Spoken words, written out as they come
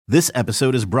This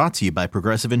episode is brought to you by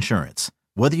Progressive Insurance.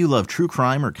 Whether you love true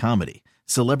crime or comedy,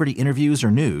 celebrity interviews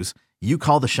or news, you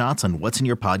call the shots on what's in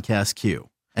your podcast queue.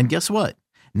 And guess what?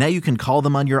 Now you can call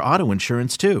them on your auto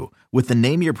insurance too with the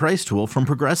Name Your Price tool from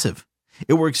Progressive.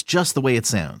 It works just the way it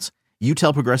sounds. You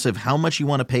tell Progressive how much you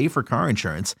want to pay for car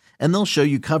insurance, and they'll show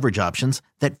you coverage options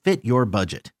that fit your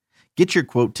budget. Get your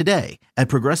quote today at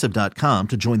Progressive.com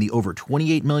to join the over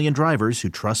 28 million drivers who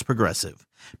trust Progressive.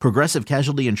 Progressive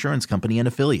Casualty Insurance Company and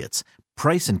Affiliates.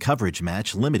 Price and coverage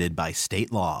match limited by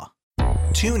state law.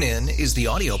 TuneIn is the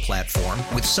audio platform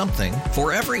with something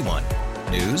for everyone.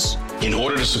 News. In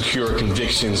order to secure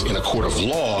convictions in a court of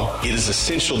law, it is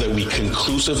essential that we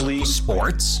conclusively.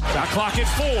 Sports. Shot clock at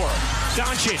 4.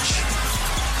 Doncic.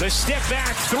 The step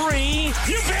back 3.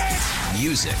 You bet.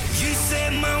 Music. You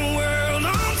set my world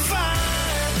on fire.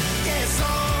 Yes,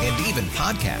 and even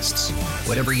podcasts.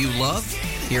 Whatever you love,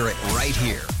 hear it right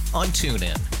here on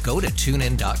TuneIn. Go to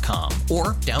TuneIn.com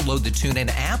or download the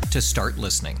TuneIn app to start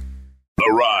listening. The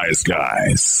Rise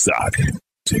Guys suck.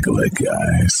 Take a look,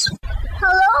 guys.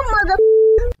 Hello, mother.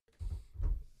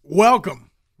 Welcome.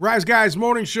 Rise Guys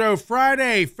Morning Show,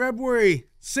 Friday, February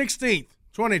 16th,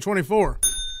 2024.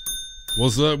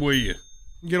 What's up with you?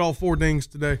 Get all 4 dings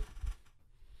today.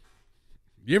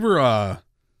 You ever,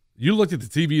 you looked at the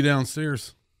TV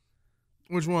downstairs?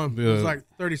 Which one? There's like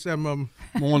 37 of them.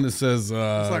 One that says...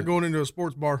 it's like going into a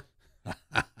sports bar.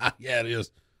 Yeah, it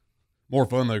is. More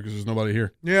fun, though, because there's nobody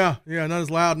here. Yeah, not as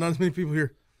loud, not as many people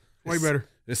here. Way better.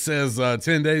 It says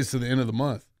 10 days to the end of the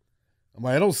month. I'm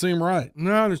like, it don't seem right.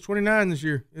 No, there's 29 this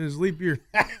year. It is leap year.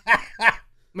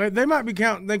 They might be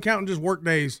counting just work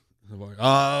days. Like,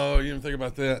 oh, you didn't think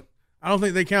about that? I don't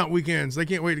think they count weekends. They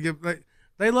can't wait to get.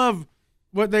 They love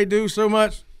what they do so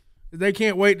much that they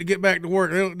can't wait to get back to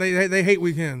work. They hate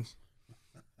weekends,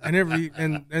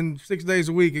 and 6 days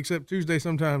a week except Tuesday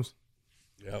sometimes.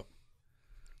 Yep.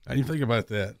 I didn't think about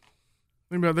that.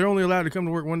 Think about it, they're only allowed to come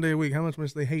to work 1 day a week. How much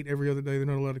must they hate every other day they're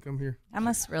not allowed to come here? That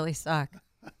must really suck.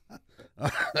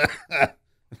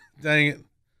 Dang it!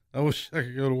 I wish I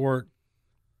could go to work.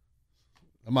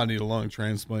 I might need a lung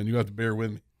transplant. You have to bear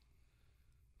with me.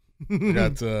 I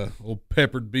got a little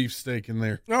peppered beef steak in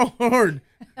there. Oh, Lord.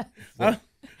 I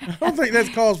don't think that's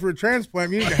cause for a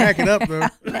transplant. You need to hack it up, though. How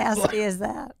nasty is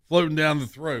that? Floating down the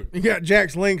throat. You got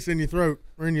Jack's Links in your throat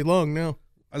or in your lung now.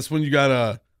 That's when you got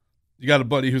a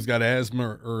buddy who's got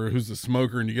asthma or who's a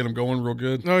smoker and you get him going real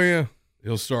good. Oh, yeah.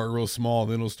 He'll start real small,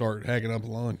 then he'll start hacking up a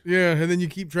lung. Yeah, and then you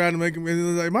keep trying to make him.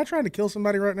 Am I trying to kill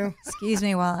somebody right now? Excuse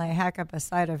me while I hack up a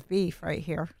side of beef right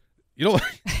here. You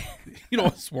know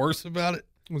what's worse about it?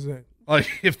 What's that? Like,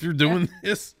 if they're doing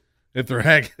this, if they're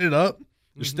hacking it up,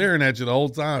 they're staring at you the whole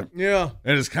time. Yeah.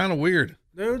 And it's kind of weird.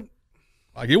 Dude.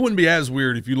 Like, it wouldn't be as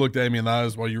weird if you looked at me in the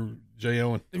eyes while you were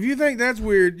J.O.ing. If you think that's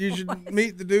weird, you should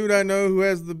meet the dude I know who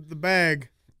has the bag.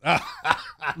 By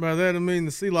that I mean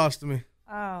the colestomy.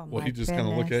 Oh, well, he just kind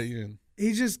of look at you and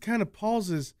he just kind of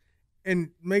pauses and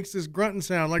makes this grunting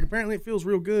sound. Like apparently it feels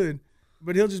real good,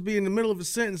 but he'll just be in the middle of a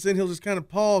sentence and he'll just kind of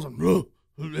pause and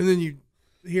then you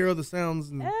hear other sounds.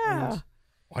 And, yeah.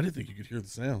 I didn't think you could hear the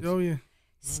sounds. Oh yeah.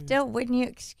 Still, wouldn't you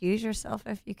excuse yourself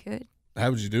if you could? How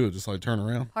would you do it? Just like turn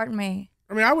around? Pardon me.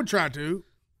 I mean, I would try to.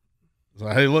 It's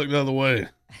like, hey, look the other way.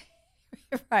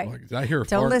 Right. Like, did I hear a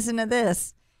Don't fart? listen to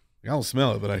this. I don't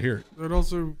smell it, but I hear it. But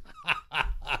also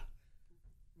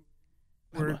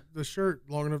wear the shirt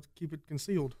long enough to keep it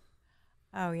concealed.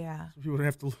 Oh, yeah. So people would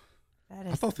have to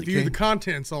view the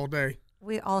contents all day.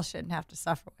 We all shouldn't have to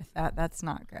suffer with that. That's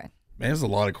not good. Man, there's a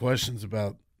lot of questions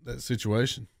about that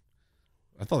situation.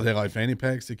 I thought they had like fanny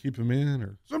packs to keep them in,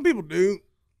 or some people do.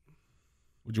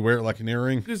 Would you wear it like an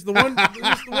earring? Just the one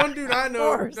dude I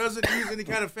know doesn't use any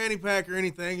kind of fanny pack or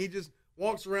anything. He just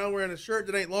walks around wearing a shirt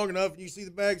that ain't long enough, and you see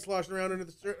the bag sloshing around under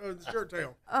the shirt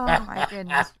tail. Oh, my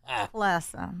goodness.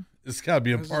 Bless him. It's got to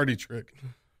be a party trick.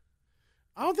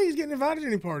 I don't think he's getting invited to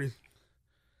any parties.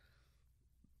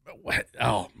 What?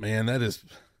 Oh, man, that is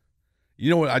 – you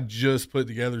know what I just put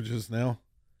together just now?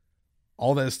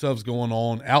 All that stuff's going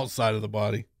on outside of the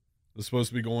body. It's supposed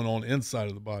to be going on inside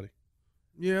of the body.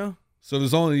 Yeah. So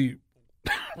there's only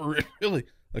really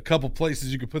a couple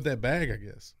places you could put that bag, I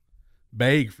guess.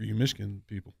 Bag for you Michigan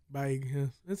people. Bag, yes.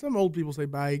 And some old people say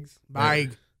bags.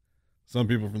 Bag. Some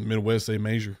people from the Midwest say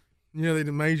measure. Yeah, they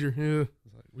do measure, yeah.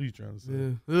 Like, what are you trying to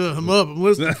say? Yeah. I'm up. I'm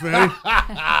listening,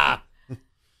 fatty.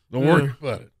 Don't worry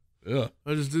about it. Yeah.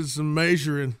 I just did some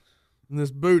measuring, and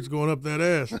this boot's going up that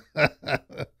ass.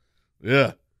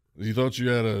 Yeah. You thought you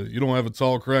don't have a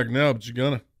tall crack now, but you're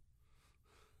gonna.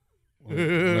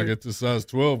 When I get this size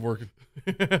 12 working.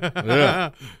 Yeah.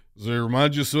 Does it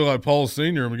remind you so like Paul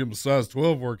Sr.? I'm going to get my size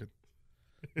 12 working.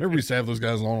 Remember we used to have those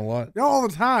guys on a lot. All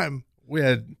the time. We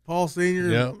had Paul Sr.,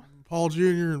 Yep. Paul Jr.,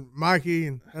 and Mikey,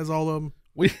 and that's all of them.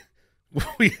 we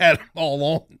had them all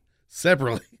on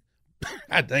separately.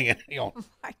 God dang it! Hang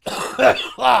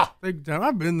on. Big time.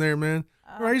 I've been there, man.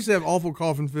 I used to have awful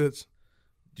coughing fits.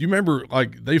 Do you remember,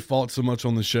 like, they fought so much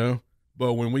on the show,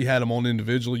 but when we had them on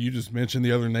individually, you just mentioned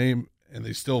the other name, and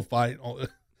they still fight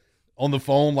on the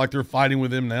phone like they're fighting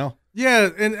with him now? Yeah,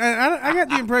 and I got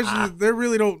the impression that they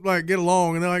really don't, like, get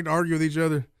along, and they like to argue with each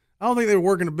other. I don't think they were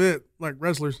working a bit like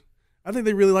wrestlers. I think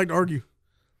they really like to argue.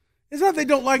 It's not they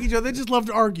don't like each other. They just love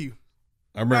to argue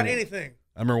about anything.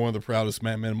 I remember one of the proudest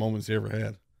Matt Man moments he ever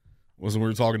had was when we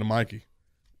were talking to Mikey,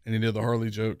 and he did the Harley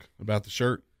joke about the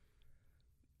shirt.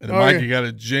 And then Mikey got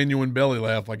a genuine belly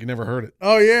laugh like you never heard it.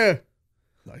 Oh, yeah.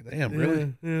 Like, damn,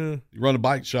 really? Yeah. You run a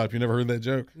bike shop, you never heard that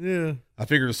joke? Yeah. I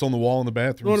figured it's on the wall in the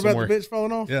bathroom What somewhere. about the bitch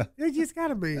falling off? Yeah. Yeah, it's got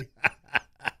to be.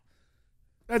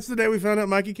 That's the day we found out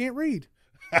Mikey can't read.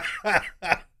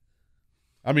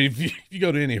 I mean, if you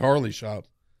go to any Harley shop,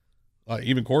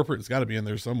 even corporate, it's got to be in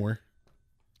there somewhere.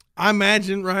 I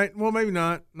imagine, right? Well, maybe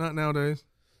not. Not nowadays.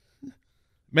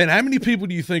 Man, how many people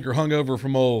do you think are hungover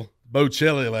from old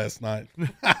Bocelli last night?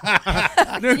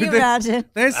 Can you imagine?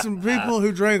 There's some people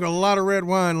who drank a lot of red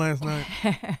wine last night.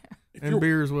 And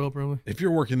beer as well, probably. If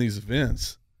you're working these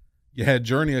events, you had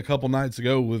Journey a couple nights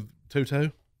ago with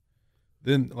Toto.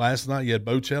 Then last night you had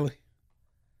Bocelli.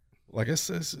 Like I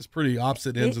said, it's pretty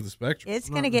opposite ends of the spectrum. It's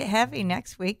going to get heavy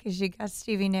next week because you got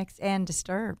Stevie Nicks and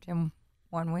Disturbed in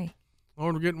 1 week. Oh,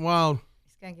 we're getting wild.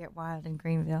 It's going to get wild in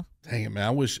Greenville. Dang it, man. I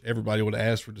wish everybody would have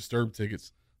asked for Disturbed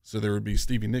tickets so there would be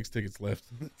Stevie Nicks tickets left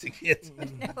to get.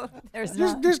 No, there's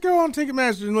Just go on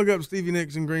Ticketmaster and look up Stevie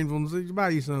Nicks in Greenville and see,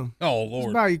 buy you some. Oh, Lord.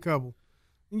 Just buy you a couple.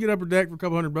 You can get upper deck for a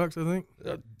couple $100, I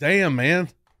think. Damn, man.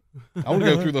 I want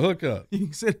to go through the hookup. You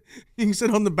can sit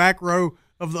on the back row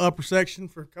of the upper section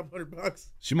for a couple $100.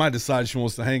 She might decide she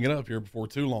wants to hang it up here before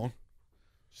too long.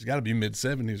 She's got to be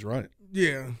mid-70s, right?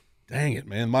 Yeah. Dang it,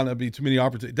 man. Might not be too many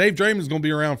opportunities. Dave Draymond's going to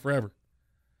be around forever.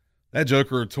 That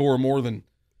joker tore more than,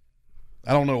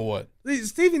 I don't know what.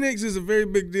 Stevie Nicks is a very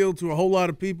big deal to a whole lot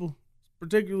of people,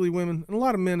 particularly women, and a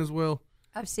lot of men as well.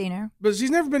 I've seen her. But she's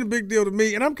never been a big deal to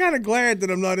me, and I'm kind of glad that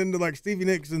I'm not into, like, Stevie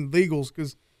Nicks and the Eagles,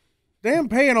 because damn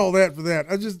paying all that for that.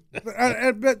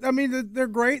 I mean, they're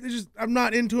great. I'm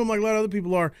not into them like a lot of other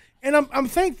people are. And I'm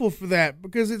thankful for that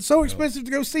because it's so expensive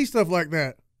to go see stuff like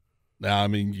that. Now, I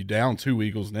mean, you down 2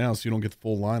 Eagles now, so you don't get the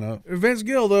full lineup. Vince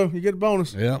Gill, though, you get a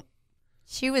bonus. Yeah.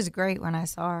 She was great when I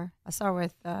saw her. I saw her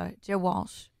with Joe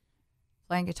Walsh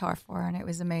playing guitar for her, and it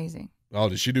was amazing. Oh,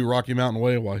 did she do Rocky Mountain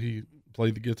Way while he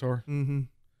played the guitar? Mm-hmm.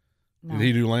 No. Did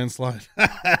he do Landslide?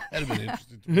 That'd have been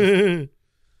interesting.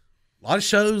 A lot of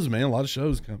shows, man. A lot of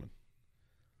shows coming.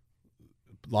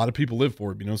 A lot of people live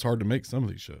for it. You know, it's hard to make some of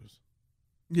these shows.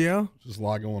 Yeah. There's just a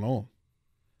lot going on.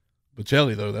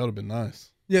 Bocelli, though, that would have been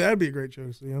nice. Yeah, that'd be a great show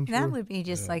to see, I'm sure. That would be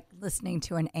just like listening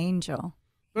to an angel.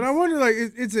 But I wonder, like,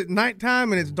 it's at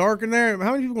nighttime and it's dark in there.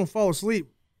 How many people going to fall asleep?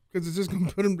 Because it's just going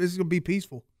to it's going to be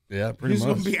peaceful. Yeah, pretty It's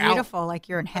much. gonna be Beautiful, like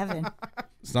you're in heaven.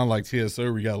 It's not like TSO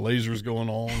where you got lasers going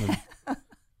on and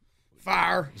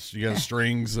Fire. you got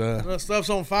strings. Well, stuff's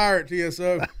on fire at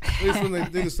TSO. At least when they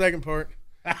do the second part.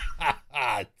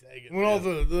 Dang it, When all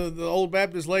the old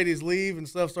Baptist ladies leave and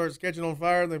stuff starts catching on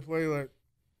fire, they play like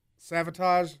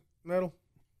sabotage metal.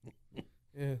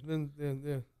 Yeah,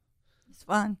 yeah. It's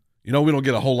fun. You know, we don't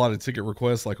get a whole lot of ticket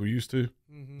requests like we used to,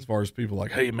 as far as people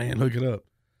like, hey, man, hook it up.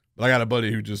 But I got a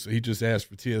buddy who just asked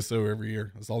for TSO every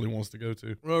year. That's all he wants to go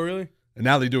to. Oh, really? And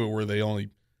now they do it where they're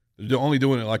only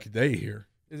doing it like a day here.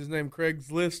 Is his name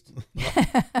Craigslist?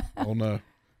 Oh, no.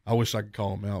 I wish I could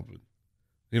call him out, but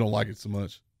he don't like it so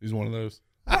much. He's one of those.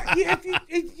 You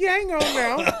hang on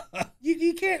now.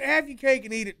 You can't have your cake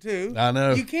and eat it too. I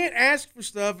know. You can't ask for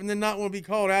stuff and then not want to be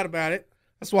called out about it.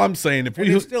 That's what I'm saying. If And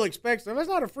we then still expect stuff. That's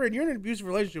not a friend. You're in an abusive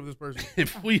relationship with this person.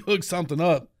 if we hook something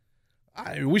up,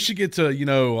 we should get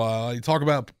to talk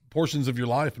about portions of your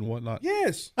life and whatnot.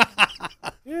 Yes.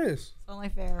 Yes. It's only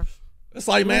fair. That's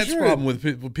like Well, Matt's sure. problem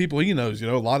with people he knows. You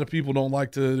know, a lot of people don't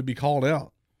like to be called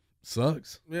out.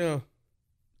 Sucks. Yeah.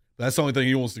 That's the only thing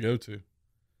he wants to go to.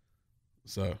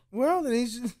 So Well, then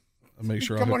he's just I make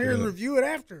sure I come hook on here it and up. review it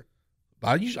after.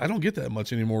 I don't get that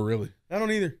much anymore, really. I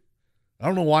don't either. I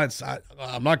don't know why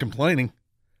I'm not complaining.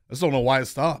 I just don't know why it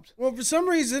stopped. Well, for some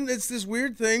reason, it's this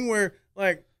weird thing where,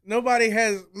 like, nobody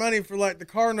has money for, like, the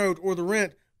car note or the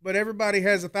rent, but everybody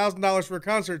has $1,000 for a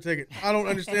concert ticket. I don't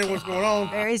understand what's going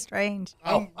on. Very strange.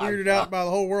 I'm weirded out by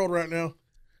the whole world right now.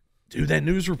 Dude, that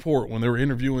news report when they were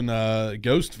interviewing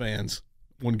Ghost fans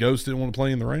when Ghost didn't want to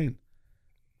play in the rain.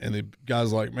 And the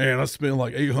guy's like, man, I spent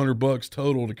like $800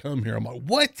 total to come here. I'm like,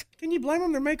 what? Can you blame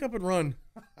them? Their makeup and run.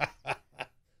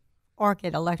 Or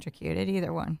get electrocuted,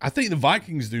 either one. I think the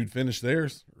Vikings dude finished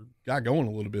theirs. Or got going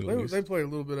a little bit at least. They played a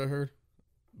little bit, I heard.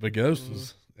 But Ghost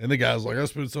was, and the guy's like, I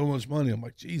spent so much money. I'm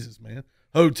like, Jesus, man.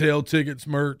 Hotel tickets,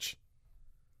 merch.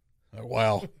 Oh,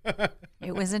 wow.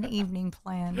 It was an evening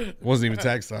plan. It wasn't even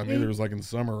tax time either. It was like in the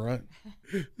summer, right?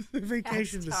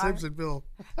 Vacation to Simpsonville.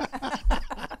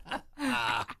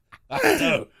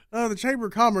 No. The Chamber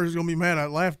of Commerce is going to be mad I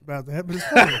laughed about that, but it's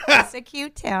funny. It's a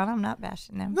cute town. I'm not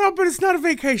bashing them. No, but it's not a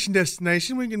vacation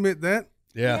destination. We can admit that.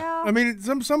 Yeah. I mean,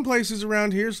 some places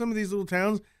around here, some of these little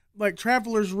towns, like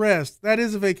Travelers Rest, that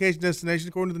is a vacation destination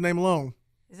according to the name alone.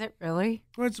 Is it really?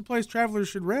 Well, it's a place travelers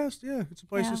should rest. Yeah, it's a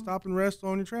place to stop and rest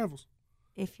on your travels.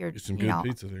 If you're Get some good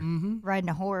pizza there. riding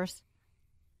a horse.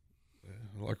 Yeah,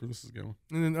 I like where this is going.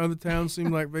 And then other towns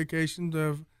seem like vacations.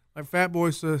 Like Fat Boy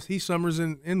says, he summers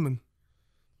in Inman.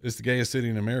 It's the gayest city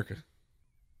in America.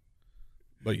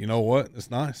 But you know what?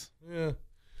 It's nice. Yeah.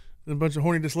 And a bunch of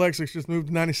horny dyslexics just moved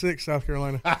to 96, South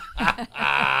Carolina.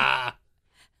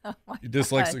 Oh my You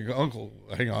dyslexic uncle.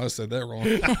 Hang on, I said that wrong.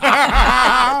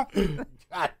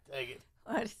 God dang it.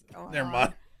 What is going Never on?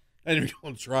 mind. I ain't even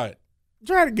going to try it.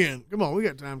 Try it again. Come on, we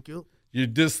got time killed. Your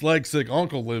dyslexic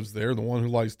uncle lives there, the one who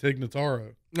likes Tig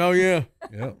Notaro. Oh, yeah.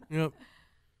 Yep. Yep.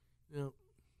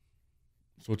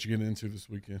 So what you getting into this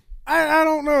weekend? I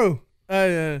don't know.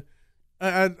 I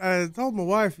told my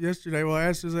wife yesterday, well, I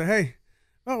asked her, I said, hey,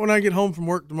 about when I get home from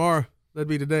work tomorrow, that'd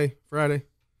be today, Friday,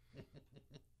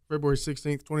 February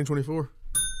 16th, 2024.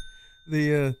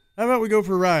 How about we go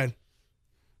for a ride?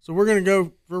 So we're going to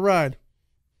go for a ride.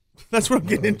 That's what I'm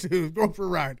getting into, going for a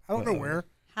ride. I don't know where.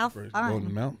 How Going fun. to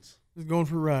the mountains? Just going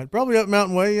for a ride. Probably up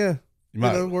Mountain Way, yeah. You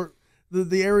might.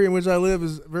 The area in which I live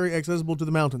is very accessible to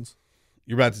the mountains.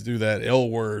 You're about to do that L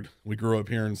word we grew up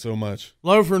hearing so much.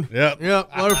 Loaferin. Yep.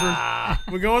 Loaferin.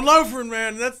 We're going Loaferin,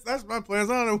 man. That's my plans.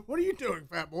 I don't know. What are you doing,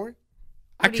 Fat Boy?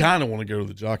 I kind of want to go to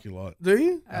the jockey lot. Do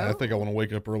you? I think I want to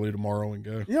wake up early tomorrow and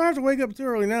go. You don't have to wake up too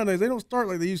early nowadays. They don't start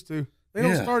like they used to. They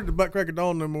don't start at the butt crack of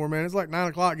dawn no more, man. It's like 9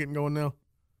 o'clock getting going now.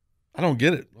 I don't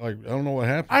get it. Like, I don't know what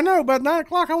happened. I know, but 9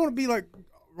 o'clock, I want to be like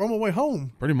on my way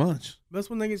home. Pretty much. That's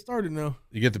when they get started now.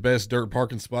 You get the best dirt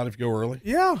parking spot if you go early.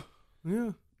 Yeah.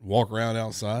 Walk around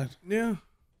outside. Yeah.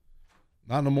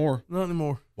 Not no more. Not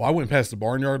anymore. Well, I went past the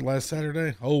barnyard last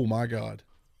Saturday. Oh, my God.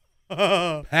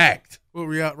 Packed. What,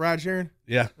 were you out ride sharing?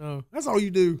 Yeah. Oh, that's all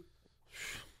you do.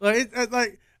 Like,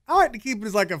 I like to keep it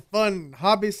as like a fun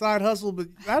hobby side hustle, but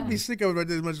I'd be sick of it if I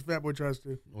did as much as Fat Boy tries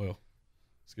to. Well,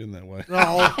 it's getting that way.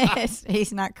 Oh,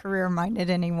 He's not career-minded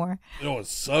anymore. It was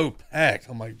so packed.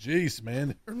 I'm like, geez,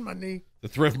 man. hurting my knee. The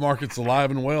thrift market's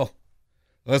alive and well.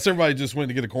 Unless everybody just went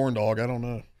to get a corn dog. I don't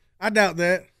know. I doubt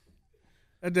that.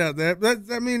 But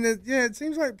it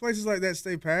seems like places like that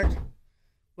stay packed.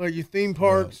 Like your theme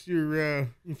parks, your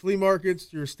flea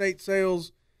markets, your estate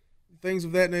sales, things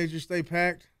of that nature stay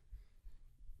packed.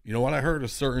 You know what? I heard a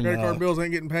certain Credit card bills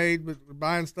ain't getting paid, but we're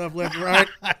buying stuff left and right.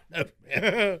 I know,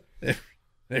 man.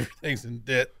 Everything's in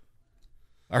debt.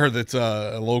 I heard that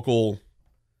a local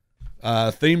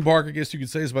theme park, I guess you could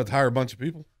say, is about to hire a bunch of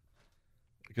people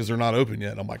because they're not open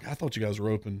yet. And I'm like, I thought you guys were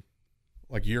open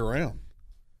like year round.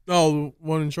 Oh, the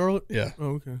one in Charlotte? Yeah.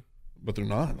 Oh, okay. But they're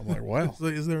not. I'm like, wow.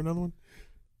 Is there another one?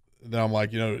 Then I'm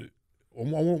like, I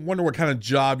wonder what kind of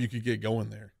job you could get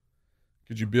going there.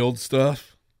 Could you build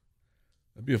stuff?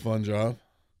 That'd be a fun job.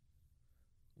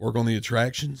 Work on the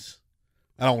attractions.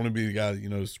 I don't want to be the guy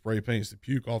that, spray paints the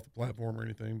puke off the platform or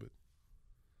anything, but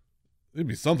there'd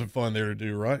be something fun there to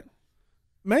do, right?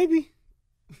 Maybe.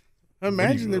 I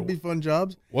imagine there'd be fun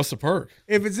jobs. What's the perk?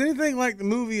 If it's anything like the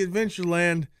movie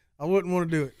Adventureland, I wouldn't want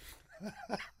to do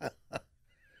it.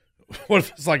 What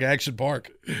if it's like Action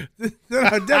Park? Then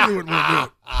I definitely wouldn't want to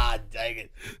do it. Dang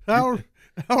it.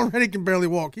 I already can barely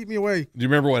walk. Keep me away. Do you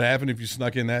remember what happened if you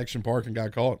snuck in Action Park and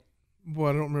got caught? Boy,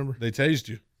 I don't remember. They tased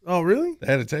you. Oh, really? They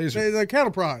had a taser. They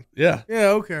cattle prod. Yeah. Yeah,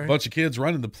 okay. A bunch of kids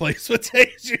running the place would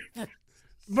tase you. A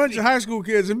bunch of high school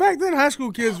kids. And back then, high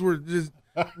school kids were just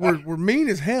were mean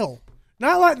as hell.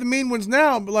 Not like the mean ones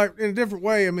now, but like in a different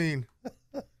way, I mean.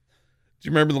 Do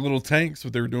you remember the little tanks,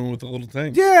 what they were doing with the little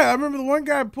tanks? Yeah, I remember the one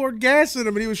guy poured gas in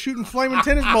them and he was shooting flaming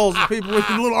tennis balls at people with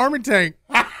the little army tank.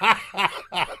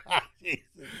 I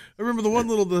remember the one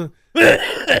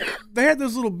they had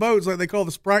those little boats like they call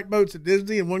the Sprite boats at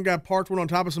Disney, and one guy parked one on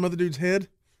top of some other dude's head.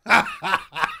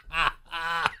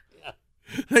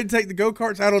 They'd take the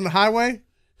go-karts out on the highway.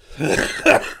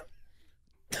 It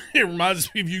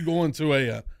reminds me of you going to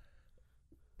a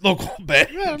local band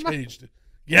cage.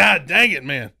 God dang it,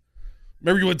 man.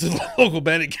 Remember you went to the local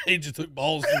batting cage and took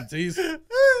balls to the tees?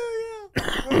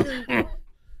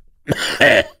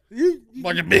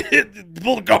 Like a minute,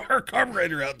 pull the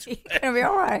carburetor out. You're gonna be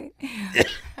all right.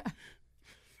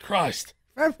 Christ.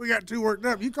 We got too worked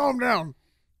up. You calm down.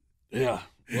 Yeah.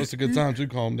 Well, it's a good time to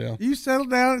calm down. You settle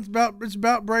down. It's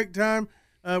about break time.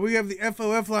 We have the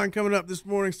FOF line coming up this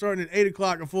morning, starting at 8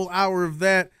 o'clock, a full hour of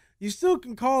that. You still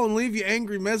can call and leave your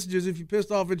angry messages if you're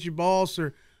pissed off at your boss,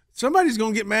 or somebody's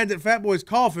going to get mad that Fat Boy's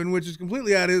coughing, which is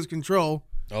completely out of his control.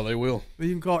 Oh, they will. You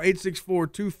can call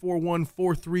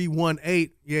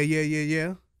 864-241-4318.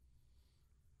 Yeah.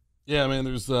 Yeah, man,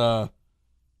 there's a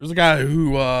guy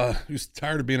who's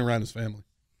tired of being around his family.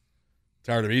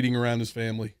 Tired of eating around his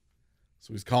family.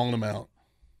 So he's calling them out.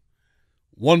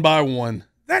 One by one.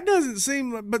 That doesn't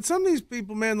seem like, but some of these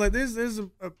people, man, like there's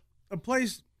a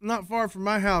place not far from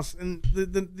my house, and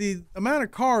the amount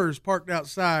of cars parked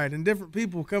outside and different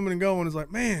people coming and going is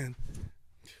like, man,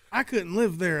 I couldn't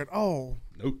live there at all.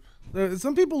 Nope.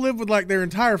 Some people live with like their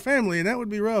entire family, and that would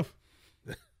be rough.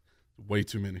 Way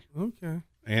too many. Okay.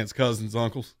 Aunts, cousins,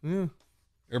 uncles. Yeah.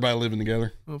 Everybody living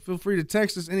together. Well, feel free to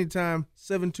text us anytime,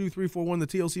 72341, the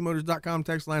TLCmotors.com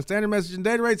text line. Standard message and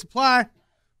data rate supply.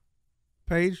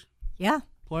 Paige? Yeah.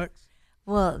 Plex?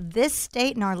 Well, this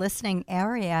state in our listening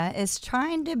area is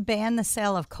trying to ban the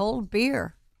sale of cold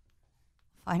beer.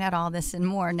 Find out all this and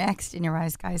more next in your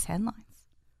Rise Guys headlines.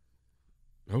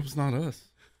 I hope it's not us.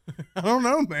 I don't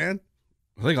know, man.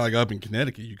 I think like up in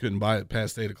Connecticut, you couldn't buy it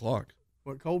past 8 o'clock.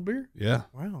 What, cold beer? Yeah.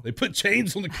 Wow. They put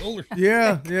chains on the cooler.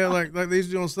 Yeah, like they used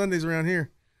to do on Sundays around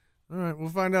here. All right, we'll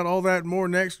find out all that and more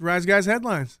next. Rise Guys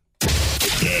headlines.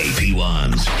 Hey,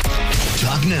 P1s.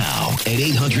 Talk now at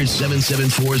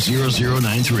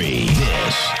 800-774-0093.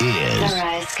 This is The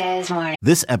Rise Guys Morning.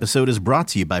 This episode is brought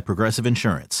to you by Progressive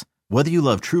Insurance. Whether you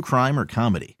love true crime or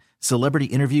comedy, celebrity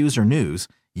interviews or news,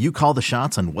 you call the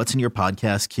shots on what's in your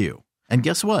podcast queue. And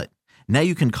guess what? Now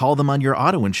you can call them on your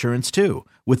auto insurance too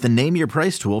with the Name Your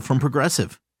Price tool from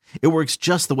Progressive. It works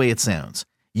just the way it sounds.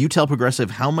 You tell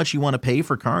Progressive how much you want to pay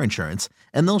for car insurance,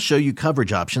 and they'll show you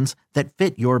coverage options that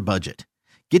fit your budget.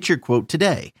 Get your quote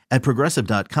today at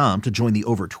Progressive.com to join the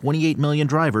over 28 million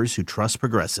drivers who trust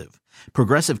Progressive.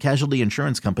 Progressive Casualty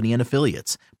Insurance Company and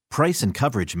Affiliates. Price and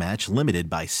coverage match limited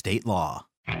by state law.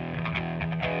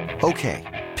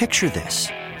 Okay, picture this.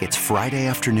 It's Friday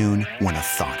afternoon when a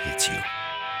thought hits you.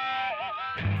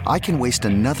 I can waste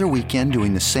another weekend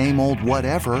doing the same old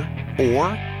whatever, or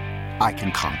I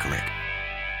can conquer it.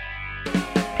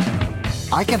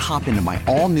 I can hop into my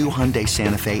all-new Hyundai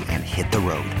Santa Fe and hit the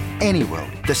road. Any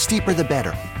road. The steeper, the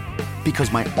better.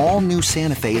 Because my all-new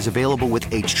Santa Fe is available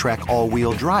with H-Track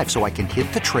all-wheel drive, so I can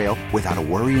hit the trail without a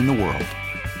worry in the world.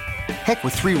 Heck,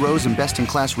 with 3 rows and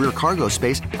best-in-class rear cargo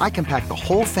space, I can pack the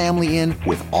whole family in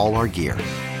with all our gear.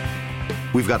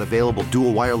 We've got available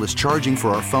dual wireless charging for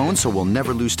our phones, so we'll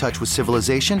never lose touch with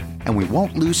civilization, and we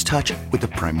won't lose touch with the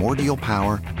primordial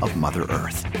power of Mother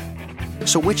Earth.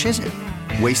 So which is it?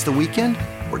 Waste the weekend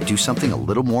or do something a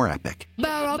little more epic?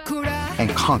 And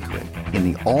conquer it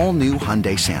in the all-new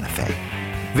Hyundai Santa Fe.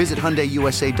 Visit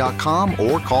HyundaiUSA.com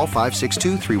or call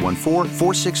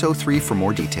 562-314-4603 for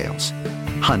more details.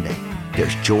 Hyundai,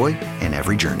 there's joy in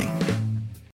every journey.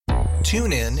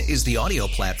 TuneIn is the audio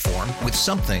platform with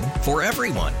something for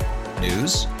everyone.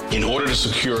 News. In order to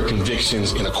secure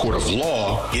convictions in a court of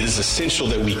law, it is essential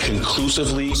that we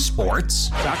conclusively. Sports.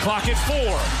 Shot clock at 4.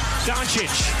 Doncic.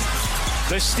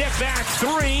 The step back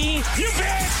 3. You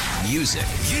bet. Music.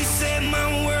 You set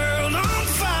my world on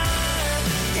fire.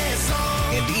 Yes,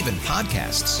 and even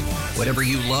podcasts. Whatever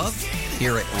you love,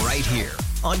 hear it right here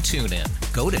on TuneIn.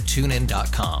 Go to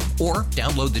TuneIn.com or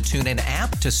download the TuneIn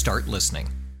app to start listening.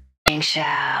 Show.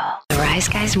 The Rise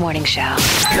Guys Morning Show.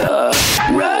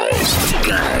 Rise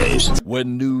Guys.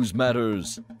 When news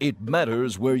matters, it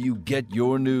matters where you get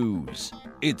your news.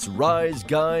 It's Rise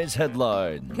Guys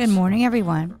Headlines. Good morning,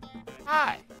 everyone.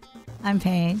 Hi. I'm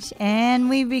Paige, and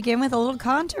we begin with a little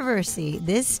controversy.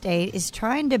 This state is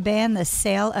trying to ban the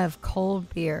sale of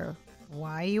cold beer.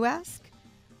 Why, you ask?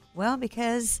 Well,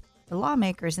 because the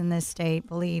lawmakers in this state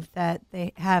believe that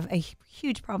they have a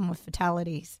huge problem with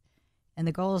fatalities. And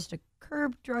the goal is to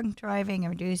curb drunk driving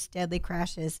and reduce deadly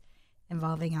crashes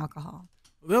involving alcohol.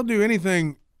 They'll do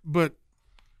anything but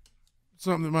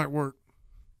something that might work.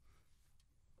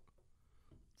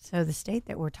 So the state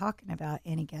that we're talking about,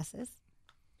 any guesses?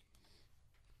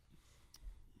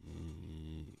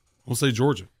 We'll say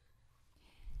Georgia.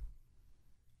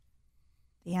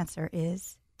 The answer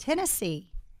is Tennessee.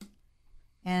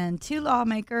 And 2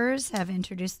 lawmakers have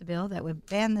introduced the bill that would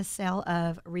ban the sale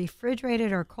of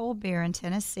refrigerated or cold beer in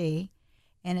Tennessee.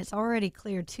 And it's already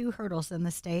cleared 2 hurdles in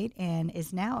the state and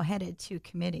is now headed to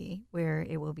committee where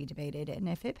it will be debated. And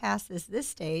if it passes this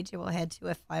stage, it will head to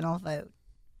a final vote.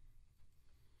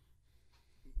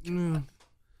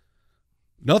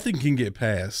 Nothing can get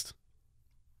passed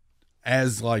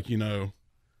as, like, you know,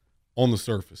 on the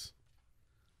surface.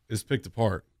 It's picked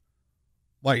apart.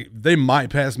 Like, they might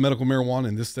pass medical marijuana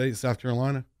in this state, South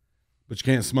Carolina, but you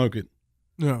can't smoke it.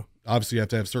 No. Obviously, you have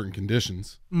to have certain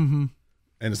conditions. Mm-hmm.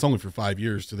 And it's only for 5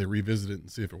 years till they revisit it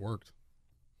and see if it worked.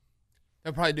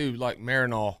 They'll probably do like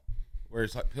Marinol, where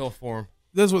it's like pill form.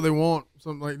 That's what they want,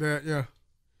 something like that, yeah.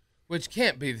 Which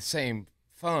can't be the same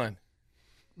fun.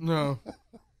 No.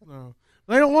 No.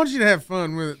 They don't want you to have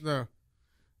fun with it, though.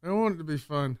 They don't want it to be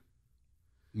fun.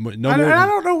 I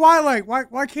don't know why. Like,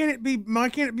 why can't it be? Why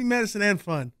can't it be medicine and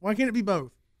fun? Why can't it be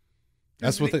both?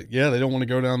 That's what they. Yeah, they don't want to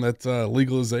go down that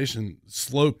legalization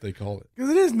slope, they call it. Because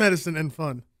it is medicine and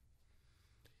fun.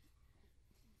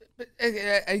 But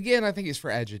again, I think it's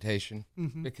for agitation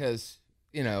because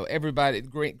you know everybody.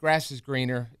 Grass is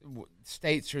greener.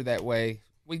 States are that way.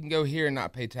 We can go here and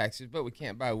not pay taxes, but we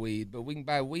can't buy weed. But we can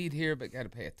buy weed here, but got to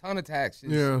pay a ton of taxes.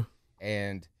 Yeah,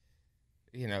 and.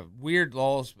 You know, weird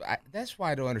laws. That's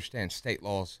why I don't understand state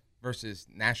laws versus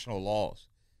national laws.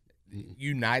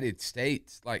 United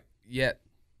States, like, yet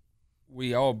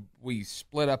we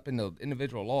split up into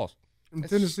individual laws. And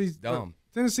Tennessee's dumb.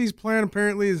 Tennessee's plan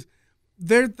apparently is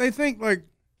they think like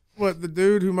what the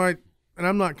dude who might, and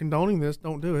I'm not condoning this,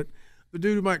 don't do it. The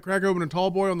dude who might crack open a tall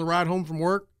boy on the ride home from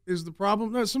work is the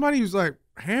problem. No, somebody who's like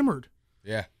hammered.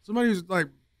 Yeah. Somebody who's like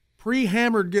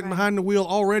pre-hammered, getting behind the wheel,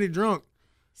 already drunk.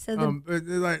 So but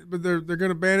they're going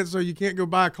to ban it so you can't go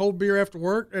buy a cold beer after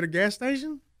work at a gas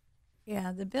station?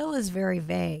 Yeah, the bill is very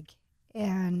vague,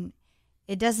 and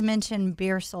it does mention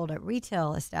beer sold at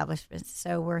retail establishments.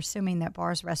 So we're assuming that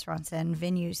bars, restaurants, and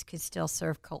venues could still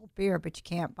serve cold beer, but you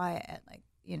can't buy it at, like,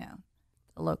 you know,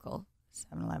 the local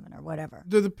 7-Eleven or whatever.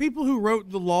 Do the people who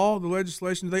wrote the law, the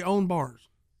legislation, do they own bars?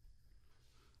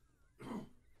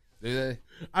 Do they?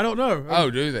 I don't know.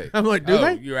 Oh, do they? I'm like, do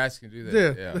they? You're asking, do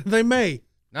they? Yeah. They may.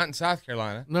 Not in South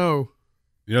Carolina. No.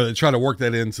 You know, they try to work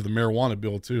that into the marijuana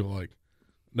bill, too. Like,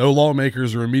 no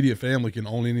lawmakers or immediate family can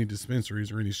own any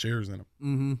dispensaries or any shares in them.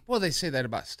 Mm-hmm. Well, they say that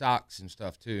about stocks and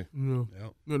stuff, too. No.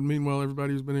 Yep. But meanwhile,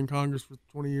 everybody who's been in Congress for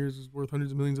 20 years is worth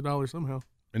hundreds of millions of dollars somehow.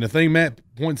 And the thing Matt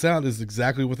points out is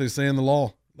exactly what they say in the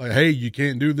law. Like, hey, you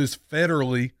can't do this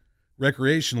federally,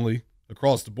 recreationally,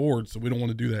 across the board, so we don't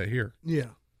want to do that here. Yeah.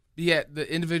 Yeah, the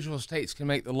individual states can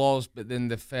make the laws, but then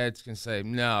the feds can say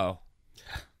no.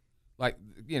 Like,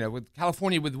 you know, with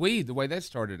California with weed, the way that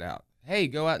started out. Hey,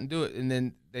 go out and do it. And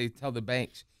then they tell the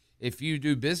banks, if you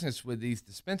do business with these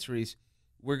dispensaries,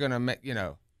 we're going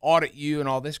to, audit you and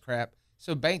all this crap.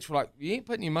 So banks were like, you ain't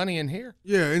putting your money in here.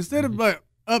 Yeah, instead of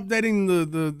updating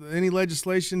the any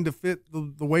legislation to fit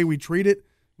the way we treat it,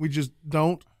 we just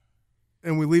don't.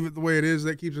 And we leave it the way it is.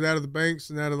 That keeps it out of the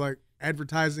banks and out of, like,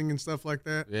 advertising and stuff like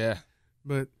that. Yeah.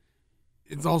 But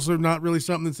it's also not really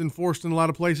something that's enforced in a lot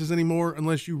of places anymore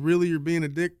unless you really are being a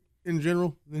dick in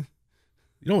general. You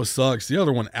know what sucks? The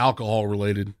other one, alcohol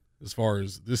related, as far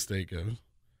as this state goes.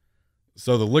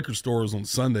 So the liquor stores on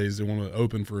Sundays, they want to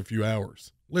open for a few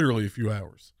hours, literally a few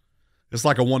hours. It's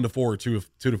like a 1 to 4 or 2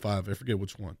 to 5. I forget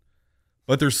which one.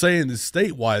 But they're saying this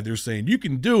statewide, they're saying you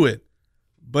can do it,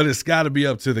 but it's got to be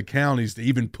up to the counties to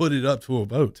even put it up to a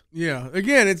vote. Yeah.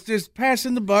 Again, it's just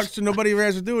passing the buck so nobody ever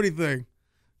has to do anything.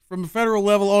 From the federal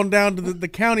level on down to the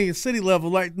county and city level,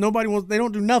 like they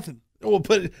don't do nothing. Well,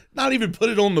 not even put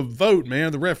it on the vote,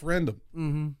 man, the referendum.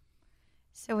 Mm-hmm.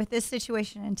 So with this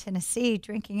situation in Tennessee,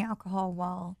 drinking alcohol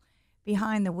while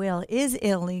behind the wheel is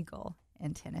illegal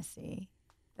in Tennessee,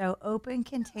 though open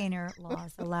container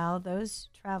laws allow those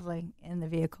traveling in the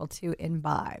vehicle to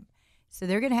imbibe. So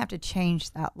they're going to have to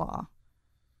change that law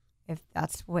if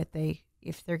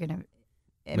they're going to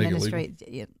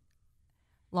administrate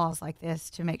laws like this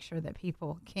to make sure that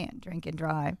people can't drink and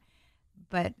drive.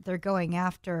 But they're going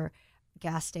after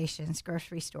gas stations,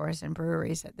 grocery stores, and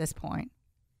breweries at this point.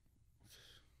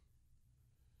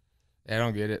 I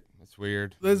don't get it. It's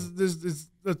weird. This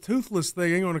the toothless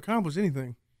thing ain't going to accomplish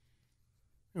anything.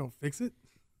 You don't fix it.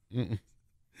 Mm-mm.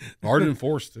 Hard to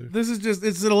enforce, too. This is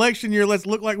it's an election year. Let's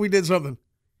look like we did something.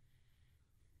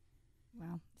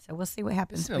 Well, so we'll see what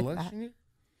happens with that. I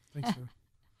think so.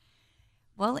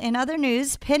 Well, in other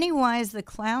news, Pennywise the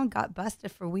clown got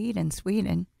busted for weed in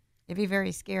Sweden. It'd be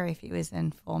very scary if he was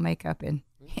in full makeup in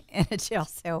a jail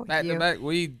cell with you. Back-to-back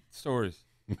weed stories.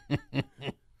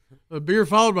 A beer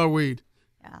followed by weed.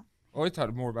 Yeah. Well, we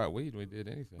talked more about weed than we did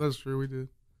anything. That's true, we did.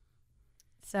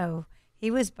 So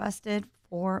he was busted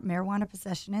for marijuana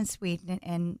possession in Sweden,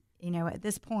 and at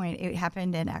this point, it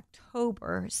happened in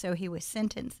October, so he was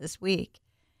sentenced this week,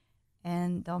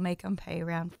 and they'll make him pay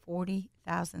around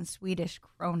 40,000 Swedish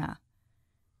krona,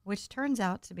 which turns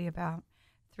out to be about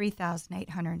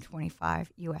 $3,825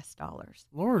 US dollars.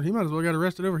 Lord, he might as well got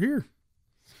arrested over here.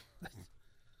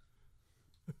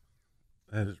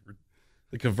 That is,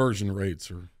 the conversion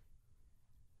rates are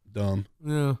dumb.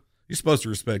 Yeah. You're supposed to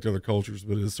respect other cultures,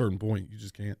 but at a certain point, you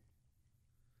just can't,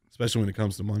 especially when it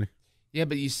comes to money. Yeah,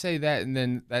 but you say that, and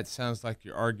then that sounds like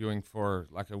you're arguing for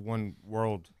like a one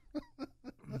world.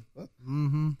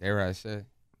 Dare I say?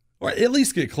 Or at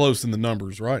least get close in the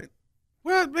numbers, right?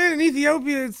 Well, man, in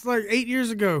Ethiopia, it's like 8 years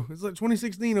ago. It's like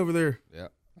 2016 over there. Yeah.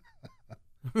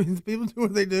 I mean, people do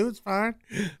what they do. It's fine.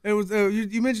 It was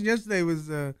you mentioned yesterday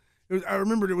I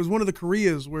remembered it was one of the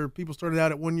Koreas where people started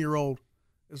out at 1 year old.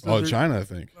 China, I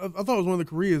think. I thought it was one of the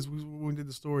Koreas when we did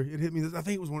the story. It hit me. I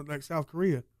think it was one like South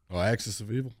Korea. Oh, Axis of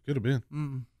Evil. Could have been.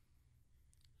 Mm.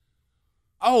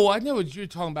 Oh, I know what you're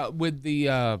talking about with the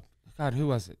God. Who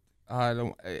was it?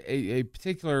 A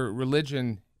particular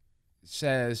religion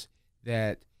says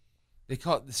that they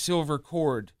call it the silver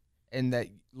cord, and that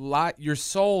your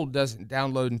soul doesn't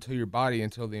download into your body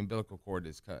until the umbilical cord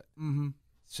is cut. Mm-hmm.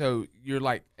 So you're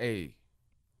like a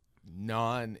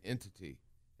non-entity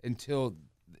until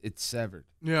it's severed.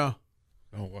 Yeah.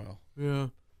 Oh, wow. Yeah.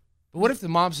 But what if the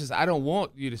mom says, I don't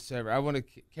want you to sever. I want to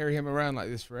carry him around like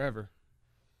this forever.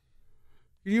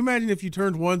 Can you imagine if you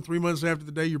turned 1 3 months after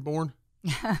the day you're born?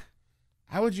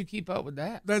 How would you keep up with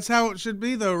that? That's how it should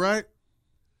be, though, right?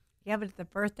 Yeah, but the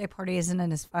birthday party isn't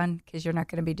as fun because you're not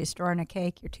going to be destroying a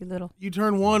cake. You're too little. You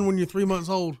turn 1 when you're 3 months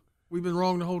old. We've been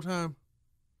wrong the whole time.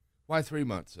 Why 3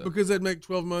 months? Because that'd make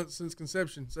 12 months since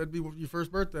conception. So that'd be your first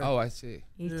birthday. Oh, I see.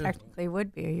 You technically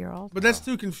would be a year old. But that's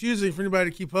too confusing for anybody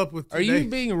to keep up with. Are you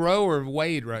being Roe or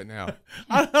Wade right now?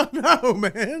 I don't know,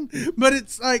 man. But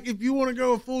it's like if you want to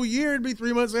go a full year, it'd be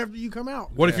 3 months after you come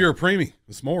out. What if you're a preemie?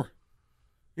 It's more.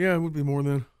 Yeah, it would be more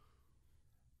then.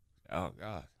 Oh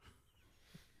God.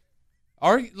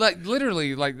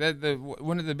 Literally,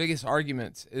 one of the biggest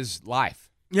arguments is life.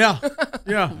 Yeah,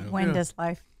 yeah. When does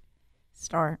life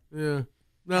start? Yeah.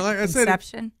 Now, like I said,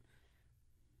 conception.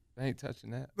 I ain't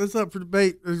touching that. That's up for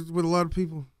debate with a lot of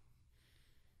people.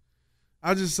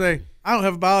 I'll just say I don't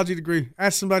have a biology degree.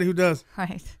 Ask somebody who does.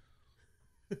 Right.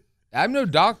 I'm no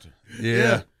doctor.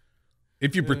 Yeah.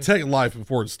 If you protect life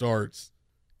before it starts,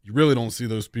 you really don't see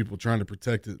those people trying to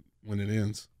protect it when it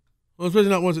ends. Well, especially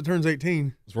not once it turns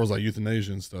 18. As far as like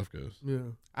euthanasia and stuff goes. Yeah.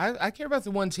 I care about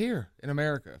the ones here in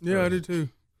America. Yeah, I do too.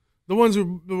 The ones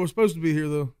who were supposed to be here,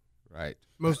 though. Right.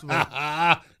 Most of them.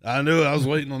 I knew it. I was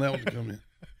waiting on that one to come in.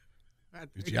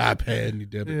 Get your iPad and your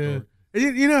debit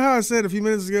card. You know how I said a few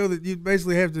minutes ago that you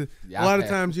basically have to, a lot of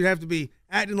times you'd have to be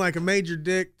acting like a major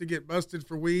dick to get busted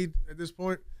for weed at this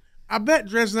point. I bet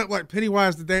dressing up like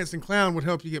Pennywise the Dancing Clown would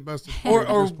help you get busted for at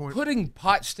this point. Putting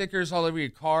pot stickers all over your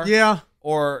car. Yeah.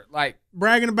 Or like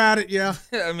bragging about it, yeah.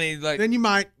 I mean, like then you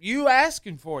might. You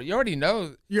asking for it. You already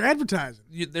know. You're advertising.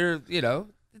 They're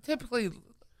typically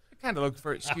kind of looking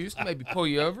for an excuse to maybe pull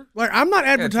you over. Like I'm not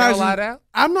advertising. Out.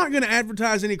 I'm not going to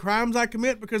advertise any crimes I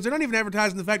commit because they're not even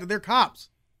advertising the fact that they're cops.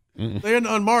 They're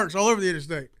unmarked all over the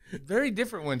interstate. Very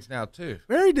different ones now too.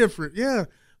 Very different, yeah.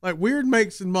 Like weird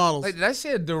makes and models. Like, did I see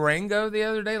a Durango the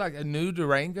other day? Like a new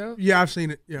Durango? Yeah, I've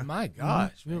seen it. Yeah. My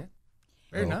gosh, man.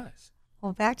 Very nice.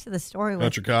 Well, back to the story with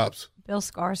Country cops. Bill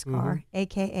Skarsgård,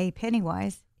 a.k.a.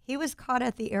 Pennywise. He was caught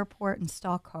at the airport in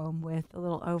Stockholm with a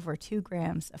little over 2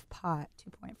 grams of pot,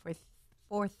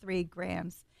 2.43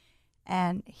 grams.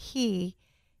 And he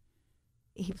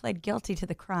pled guilty to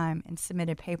the crime and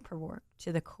submitted paperwork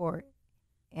to the court,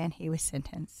 and he was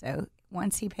sentenced. So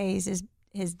once he pays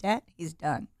his debt, he's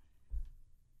done.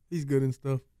 He's good and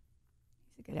stuff.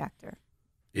 He's a good actor.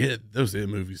 Yeah, those It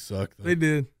movies suck, though. They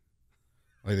did.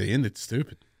 Like, they ended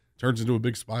stupid. Turns into a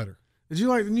big spider. Did you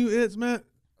like the new It's, Matt?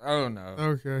 Oh, no.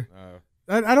 Okay.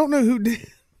 No. I don't know who did.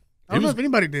 I don't know if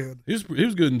anybody did. He was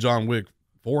good in John Wick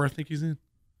 4, I think he's in.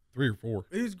 3 or 4.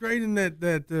 He was great in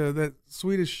that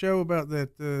Swedish show about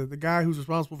the guy who's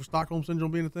responsible for Stockholm Syndrome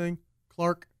being a thing.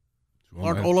 Clark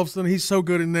Olofsson. He's so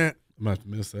good in that. I might have to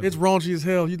miss that. It's raunchy as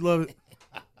hell. You'd love it.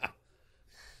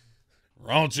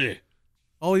 Raunchy.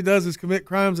 All he does is commit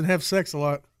crimes and have sex a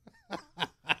lot.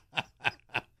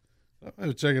 I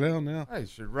have to check it out now. I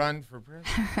should run for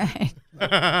president.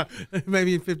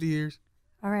 Maybe in 50 years.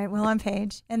 All right, well, I'm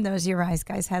Paige, and those are your Rise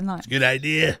Guys headlines. Good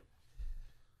idea.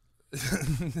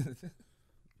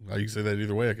 Well, you can say that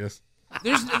either way, I guess.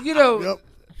 There's,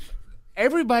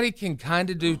 everybody can kind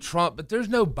of do Trump, but there's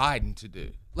no Biden to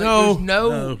do. Like, there's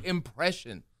no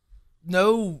impression.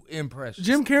 No impression.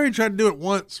 Jim Carrey tried to do it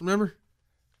once, remember?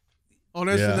 On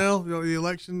SNL, the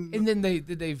election. And then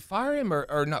did they fire him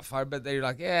or not fire? But they're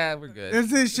like, yeah, we're good.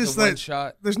 It's just one like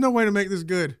shot. There's no way to make this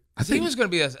good. I think he was going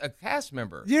to be a cast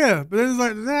member. Yeah, but then it's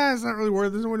like, it's not really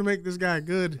worth. There's no way to make this guy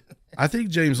good. I think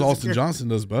James Austin Johnson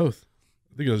does both.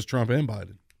 I think it was Trump and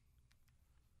Biden.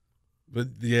 But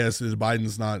yes,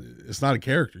 Biden's not. It's not a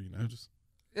character, Just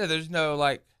there's no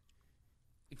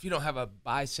if you don't have a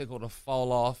bicycle to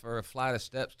fall off or a flight of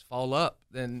steps to fall up,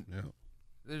 then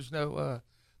there's no.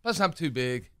 Plus, I'm too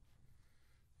big.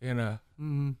 They'd like,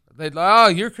 oh,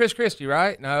 you're Chris Christie,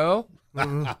 right? No.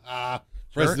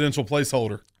 Presidential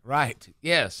placeholder. Right.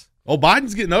 Yes. Oh,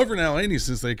 Biden's getting over now, ain't he?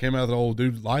 Since they came out, the old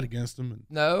dude lied against him.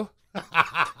 No.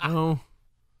 No.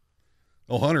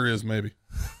 Oh, Hunter is maybe.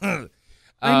 Ain't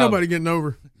nobody getting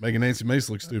over. Making Nancy Mace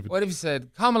look stupid. What if he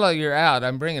said, Kamala, you're out.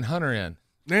 I'm bringing Hunter in.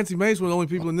 Nancy Mace was the only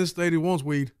people in this state who wants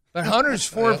weed. But Hunter's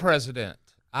for president.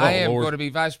 I am going to be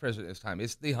vice president this time.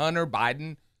 It's the Hunter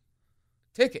Biden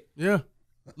ticket. Yeah.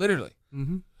 Literally.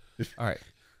 Mm-hmm. All right.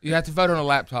 You have to vote on a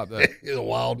laptop, though. He's a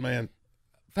wild man.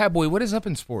 Fat Boy, what is up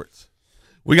in sports?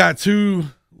 We got two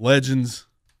legends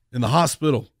in the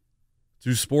hospital.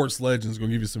 Two sports legends. Going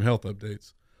to give you some health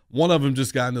updates. One of them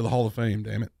just got into the Hall of Fame,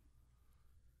 damn it.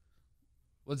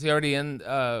 Was he already in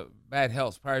bad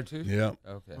health prior to? Yeah.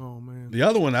 Okay. Oh, man. The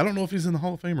other one, I don't know if he's in the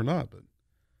Hall of Fame or not, but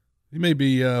he may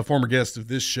be a former guest of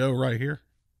this show right here.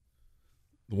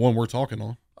 The one we're talking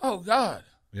on. Oh, God.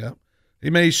 Yeah. He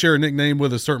may share a nickname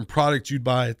with a certain product you'd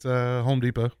buy at Home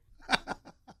Depot.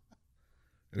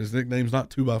 And his nickname's not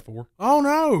 2x4. Oh,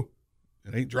 no.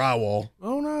 It ain't drywall.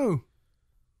 Oh, no.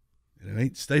 And it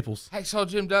ain't Staples. Hacksaw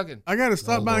Jim Duggan. I got to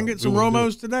stop by and get some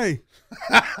Romos today.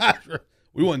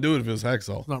 We wouldn't do it if it was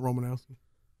hacksaw. It's not Romanowski.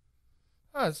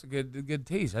 Oh, that's a good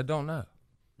tease. I don't know.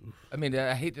 I mean,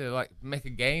 I hate to make a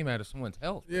game out of someone's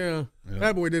health. Yeah.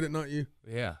 Bad Boy did it, not you.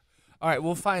 Yeah. All right,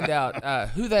 we'll find out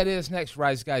who that is next.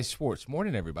 Rise Guys Sports.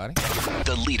 Morning, everybody.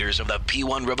 The leaders of the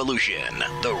P1 revolution,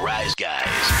 the Rise Guys.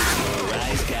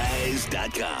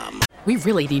 RiseGuys.com. We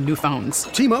really need new phones.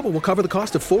 T-Mobile will cover the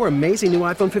cost of 4 amazing new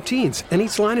iPhone 15s, and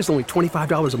each line is only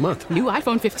 $25 a month. New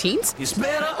iPhone 15s? It's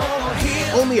better over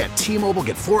here. Only at T-Mobile,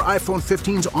 get 4 iPhone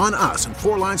 15s on us and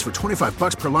 4 lines for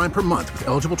 $25 per line per month with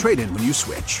eligible trade-in when you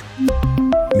switch.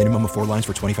 Minimum of 4 lines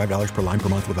for $25 per line per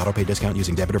month with autopay discount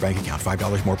using debit or bank account.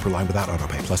 $5 more per line without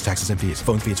autopay, plus taxes and fees.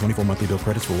 Phone fee at 24 monthly bill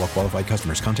credits for well-qualified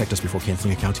customers. Contact us before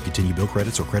canceling account to continue bill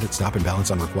credits or credit stop and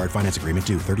balance on required finance agreement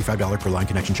due. $35 per line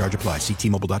connection charge applies. See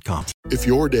T-Mobile.com. If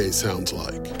your day sounds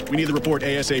like we need the report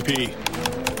ASAP,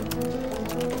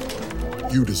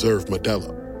 you deserve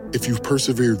Modelo. If you've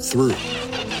persevered through,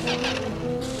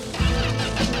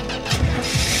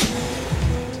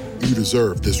 you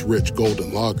deserve this rich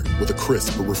golden lager with a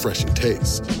crisp but refreshing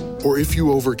taste. Or if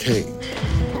you overcame, 2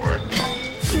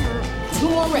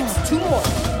 more reps, 2 more.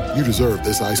 You deserve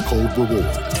this ice cold reward.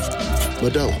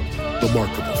 Modelo, the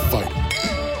Remarkable Fighter.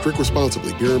 Drink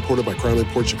responsibly. Beer imported by Crown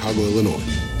Imports, Chicago, Illinois.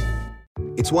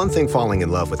 It's one thing falling in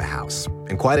love with a house,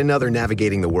 and quite another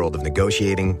navigating the world of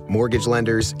negotiating, mortgage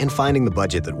lenders, and finding the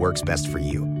budget that works best for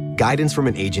you. Guidance from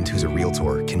an agent who's a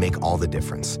Realtor can make all the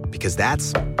difference, because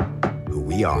that's who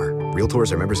we are.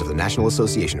 Realtors are members of the National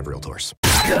Association of Realtors.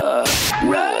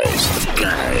 Rise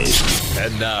Guys.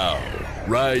 And now,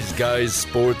 Rise Guys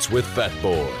Sports with Fat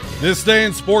Boy. This day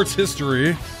in sports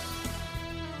history,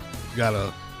 got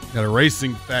a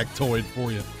racing factoid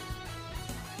for you.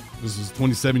 This was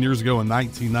 27 years ago in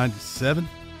 1997.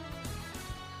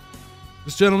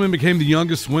 This gentleman became the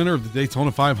youngest winner of the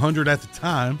Daytona 500 at the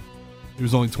time. He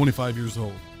was only 25 years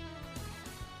old.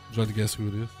 Would you like to guess who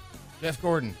it is? Jeff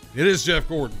Gordon. It is Jeff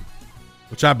Gordon,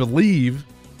 which I believe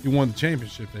he won the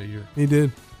championship that year. He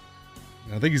did.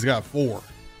 And I think he's got 4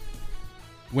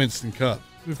 Winston Cup.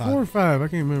 4 or 5, I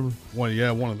can't remember. One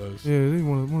of those. Yeah, I think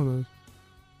one of those.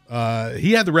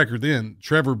 He had the record then.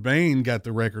 Trevor Bayne got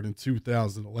the record in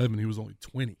 2011. He was only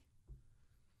 20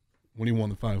 when he won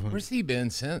the 500. Where's he been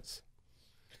since?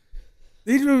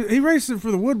 He raced it for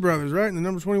the Wood Brothers, right? In the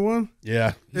number 21?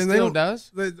 Yeah. He still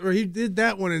does? Or he did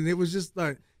that one, and it was just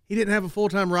like he didn't have a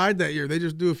full-time ride that year. They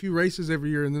just do a few races every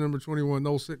year in the number 21, the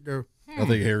old Sitco. I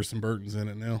think Harrison Burton's in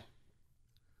it now.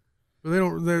 But they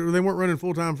weren't running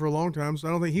full-time for a long time, so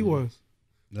I don't think he was.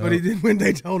 No. But he did win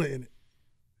Daytona in it.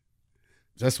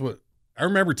 That's what I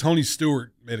remember. Tony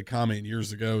Stewart made a comment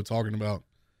years ago talking about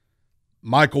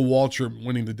Michael Waltrip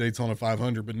winning the Daytona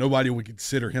 500, but nobody would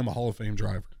consider him a Hall of Fame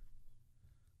driver.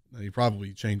 Now, he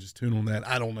probably changed his tune on that.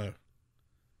 I don't know.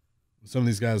 Some of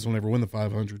these guys don't ever win the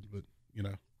 500, but,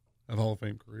 have Hall of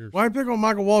Fame careers. Why pick on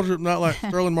Michael Waltrip, not like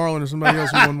Sterling Marlin or somebody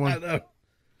else who won one? I know.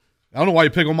 I don't know why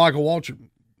you pick on Michael Waltrip.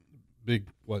 Big,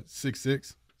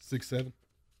 6'6", 6'7"?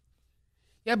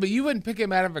 Yeah, but you wouldn't pick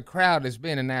him out of a crowd as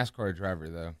being a NASCAR driver,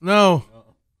 though. No.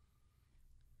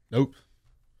 Nope.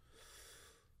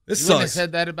 This You wouldn't have sucks.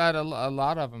 said that about a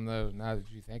lot of them, though. Now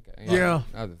that you think, Yeah.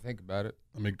 Now that I think about it,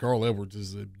 I mean, Carl Edwards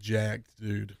is a jacked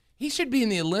dude. he should be in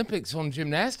the Olympics on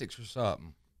gymnastics or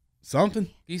something.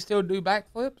 Something? He still do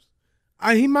backflips?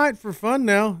 He might for fun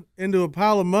now into a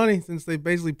pile of money since they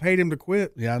basically paid him to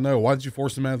quit. Yeah, I know. Why did you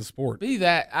force him out of the sport? Be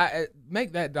that.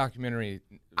 Make that documentary.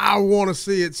 I want to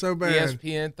see it so bad.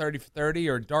 ESPN 30 for 30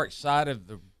 or Dark Side of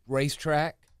the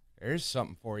Racetrack. There's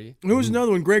something for you. There was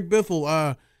another one. Greg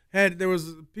Biffle there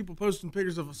was people posting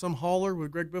pictures of some hauler with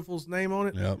Greg Biffle's name on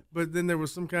it. Yep. But then there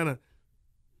was some kind of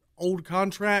old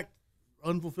contract,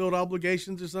 unfulfilled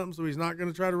obligations or something, so he's not going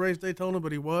to try to race Daytona,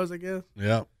 but he was, I guess.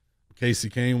 Yeah. Casey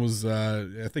Kane was,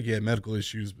 I think he had medical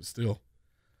issues, but still.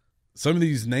 Some of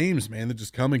these names, man, they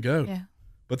just come and go. Yeah.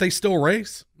 But they still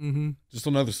race, just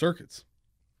on other circuits.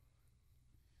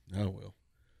 Oh, well.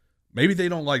 Maybe they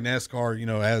don't like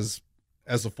NASCAR,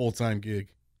 as a full-time gig.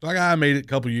 Like, I made it a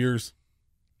couple years.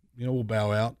 We'll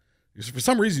bow out. Because for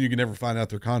some reason, you can never find out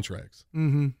their contracts.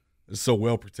 Mm-hmm. It's so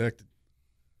well protected.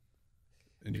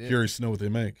 And you're curious to know what they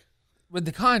make. With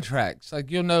the contracts, like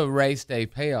you'll know race day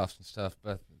payoffs and stuff,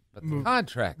 but the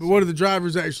contracts. But what do the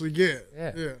drivers actually get?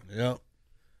 Yeah.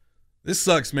 This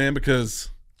sucks, man, because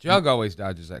Jug always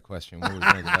dodges that question when we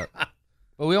bring it up.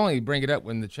 But we only bring it up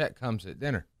when the check comes at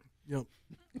dinner. Yep.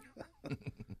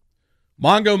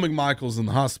 Mongo McMichael's in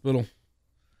the hospital.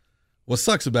 What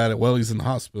sucks about it, well, he's in the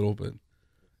hospital, but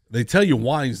they tell you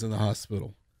why he's in the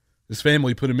hospital. His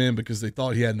family put him in because they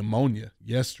thought he had pneumonia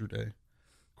yesterday.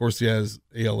 Of course, he has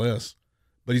ALS,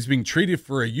 but he's being treated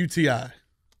for a UTI.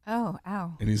 Oh,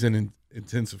 ow. And he's in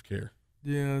intensive care.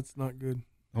 Yeah, it's not good.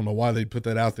 I don't know why they'd put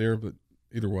that out there, but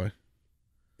either way.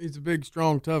 He's a big,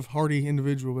 strong, tough, hardy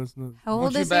individual. That's not. How old Why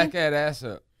don't you is back he? that ass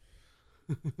up?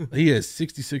 He is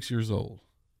 66 years old.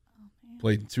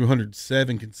 Played in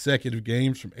 207 consecutive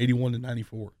games from 81 to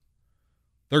 94.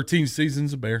 13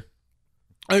 seasons of Bear.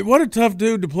 Hey, what a tough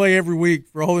dude to play every week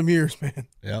for all them years, man.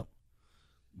 Yeah.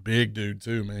 Big dude,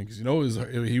 too, man, because,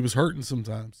 he was hurting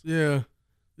sometimes. Yeah.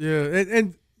 Yeah.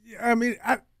 And I mean,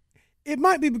 it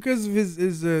might be because of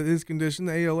his condition,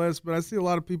 the ALS, but I see a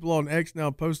lot of people on X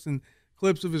now posting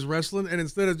clips of his wrestling, and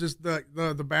instead of just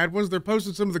the bad ones, they're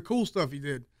posting some of the cool stuff he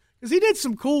did. Because he did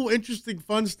some cool, interesting,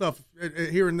 fun stuff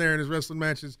here and there in his wrestling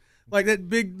matches. Like that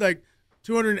big,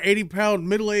 280-pound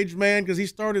middle-aged man, because he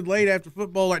started late after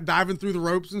football, diving through the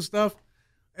ropes and stuff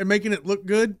and making it look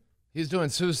good. He's doing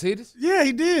suicides? Yeah,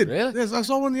 he did. Really? Yes, I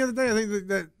saw one the other day. I think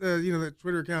that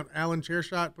Twitter account, Alan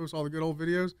Chairshot, posts all the good old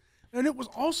videos. And it was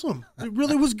awesome. It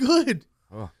really was good.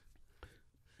 Oh.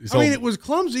 It was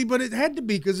clumsy, but it had to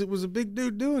be because it was a big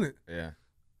dude doing it. Yeah.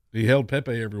 He held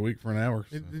Pepe every week for an hour.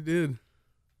 So. He did.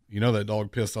 That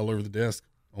dog pissed all over the desk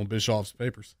on Bischoff's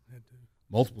papers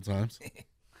multiple times.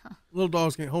 Little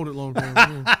dogs can't hold it long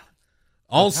time. Yeah.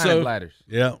 Also, bladders.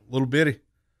 Yeah, little bitty.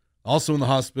 Also in the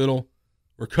hospital,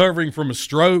 recovering from a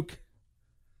stroke.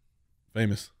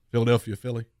 Famous Philadelphia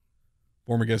Philly.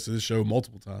 Former guest of this show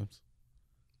multiple times.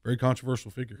 Very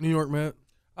controversial figure. New York Met.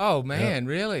 Oh, man,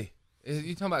 really?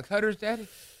 You talking about Cutter's daddy?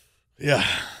 Yeah.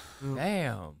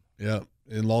 Damn. Yeah.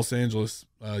 In Los Angeles,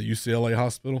 UCLA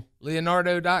hospital.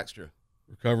 Leonardo Dykstra.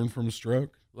 Recovering from a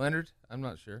stroke. Leonard? I'm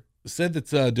not sure. It said that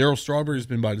Darryl Strawberry's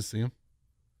been by to see him.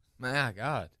 My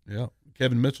God. Yeah.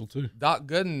 Kevin Mitchell, too. Doc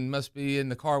Gooden must be in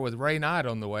the car with Ray Knight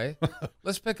on the way.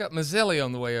 Let's pick up Mazzilli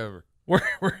on the way over.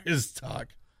 Where is Doc?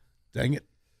 Dang it.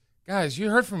 Guys, you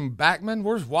heard from Backman?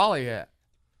 Where's Wally at?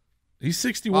 He's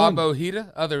 61. Bob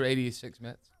Ojeda, other 86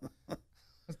 Mets.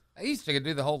 I used to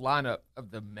do the whole lineup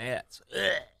of the Mets.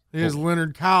 Here's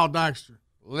Leonard Kyle Dykstra.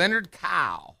 Leonard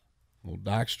Kyle. Old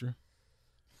Dykstra.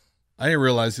 I didn't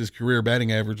realize his career batting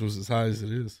average was as high as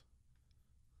it is.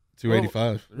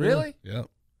 285. Oh, really? Yeah.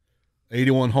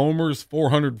 81 homers,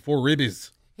 404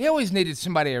 ribbies. He always needed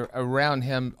somebody around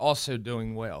him also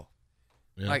doing well,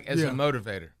 as a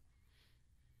motivator.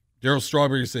 Darryl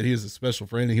Strawberry said he is a special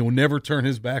friend and he will never turn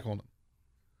his back on him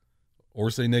or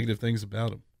say negative things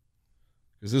about him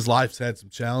because his life's had some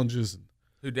challenges.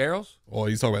 Who, Darryl's? Well,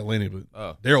 he's talking about Lenny,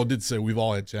 but Darryl did say we've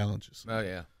all had challenges. Oh,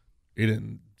 yeah. He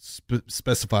didn't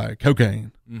specify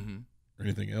cocaine or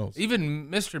anything else. Even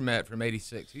Mr. Met from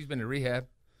 86, he's been to rehab.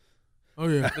 Oh,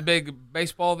 yeah. The big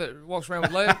baseball that walks around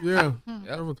with legs? Yeah,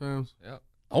 several times. Yep.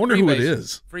 I wonder who it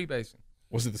is. Free basing.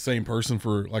 Was it the same person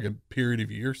for like a period of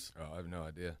years? Oh, I have no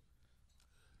idea.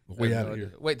 Way out of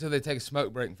here. Wait till they take a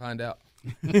smoke break and find out.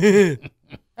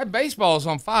 That baseball is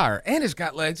on fire, and it's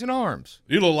got legs and arms.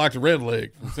 You look like the red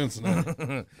leg from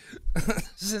Cincinnati.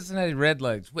 Cincinnati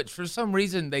Redlegs, which for some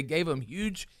reason they gave them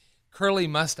huge curly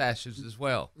mustaches as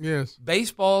well. Yes.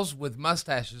 Baseballs with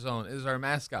mustaches on is our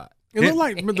mascot. It looked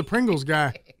like the Pringles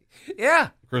guy. Yeah.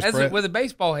 Chris Pratt. With a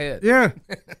baseball head. Yeah.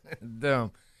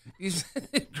 Dumb. He's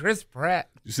Chris Pratt.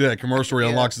 You see that commercial where he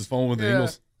unlocks his phone with the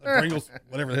Ingles? Pringles,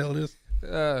 whatever the hell it is.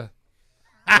 Yeah,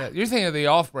 you're thinking of the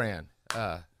off-brand.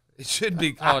 It should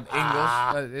be called Ingles,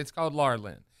 but it's called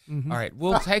Larlin. Mm-hmm. All right,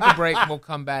 we'll take a break and we'll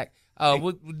come back.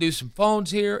 We'll do some phones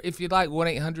here if you'd like.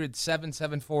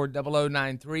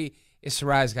 1-800-774-0093. It's the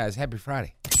Rise Guys. Happy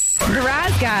Friday. The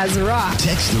Rise Guys rock.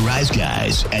 Text the Rise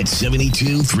Guys at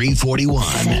 72341.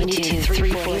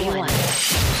 72341.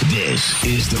 This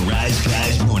is the Rise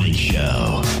Guys Morning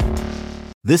Show.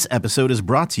 This episode is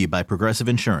brought to you by Progressive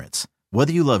Insurance.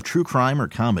 Whether you love true crime or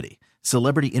comedy,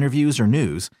 celebrity interviews or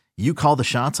news, you call the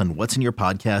shots on what's in your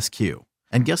podcast queue.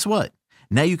 And guess what?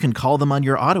 Now you can call them on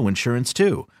your auto insurance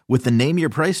too with the Name Your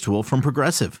Price tool from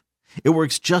Progressive. It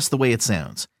works just the way it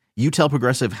sounds. You tell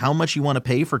Progressive how much you want to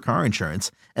pay for car insurance,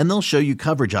 and they'll show you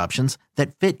coverage options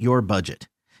that fit your budget.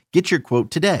 Get your quote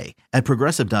today at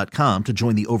Progressive.com to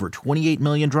join the over 28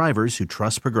 million drivers who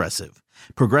trust Progressive.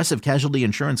 Progressive Casualty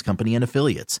Insurance Company and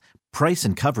Affiliates. Price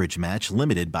and coverage match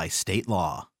limited by state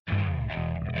law.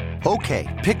 Okay,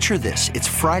 picture this. It's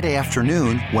Friday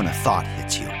afternoon when a thought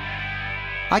hits you.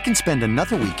 I can spend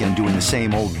another weekend doing the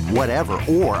same old whatever,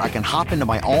 or I can hop into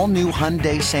my all-new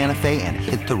Hyundai Santa Fe and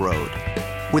hit the road.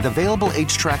 With available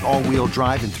H-Track all-wheel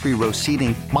drive and 3-row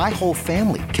seating, my whole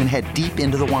family can head deep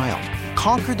into the wild.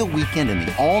 Conquer the weekend in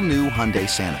the all-new Hyundai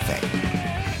Santa Fe.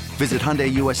 Visit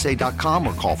HyundaiUSA.com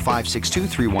or call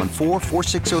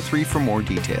 562-314-4603 for more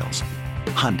details.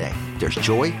 Hyundai, there's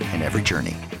joy in every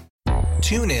journey.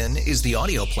 TuneIn is the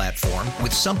audio platform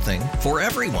with something for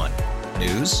everyone.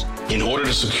 News. In order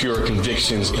to secure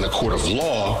convictions in a court of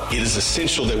law, it is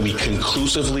essential that we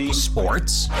conclusively.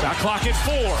 Sports. Shot clock at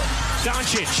 4.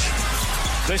 Doncic.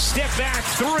 The step back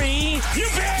 3. You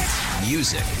bet.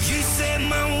 Music. You set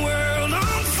my world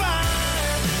on fire.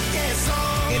 Yes,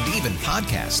 and even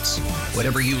podcasts.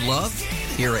 Whatever you love,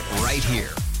 hear it right here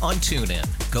on TuneIn.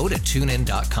 Go to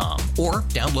TuneIn.com or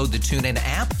download the TuneIn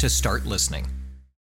app to start listening.